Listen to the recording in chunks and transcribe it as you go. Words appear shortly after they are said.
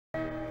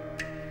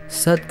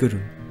Sadhguru,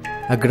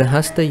 a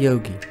Grahastha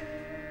yogi,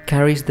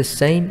 carries the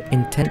same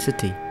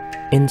intensity,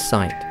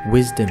 insight,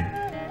 wisdom,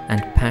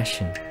 and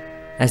passion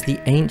as the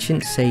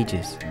ancient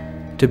sages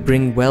to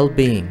bring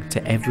well-being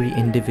to every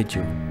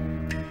individual.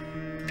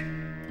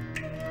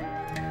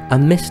 A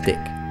mystic,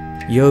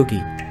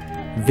 yogi,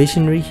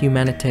 visionary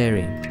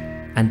humanitarian,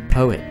 and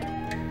poet,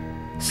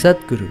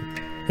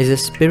 Sadhguru is a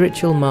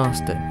spiritual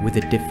master with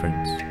a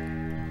difference.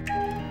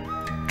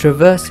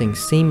 Traversing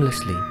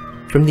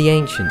seamlessly from the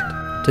ancient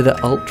to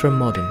the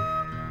ultra-modern,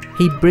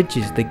 he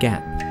bridges the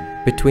gap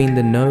between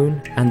the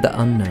known and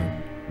the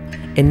unknown,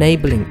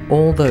 enabling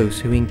all those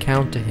who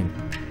encounter him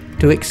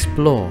to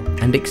explore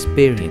and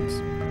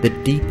experience the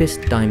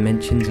deepest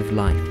dimensions of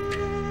life.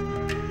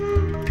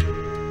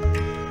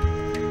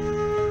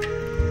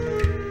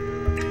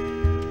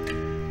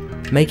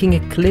 Making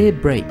a clear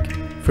break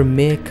from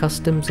mere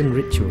customs and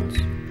rituals,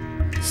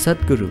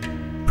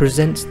 Sadhguru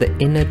presents the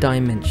inner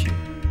dimension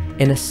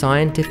in a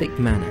scientific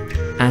manner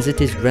as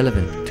it is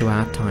relevant to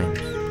our times.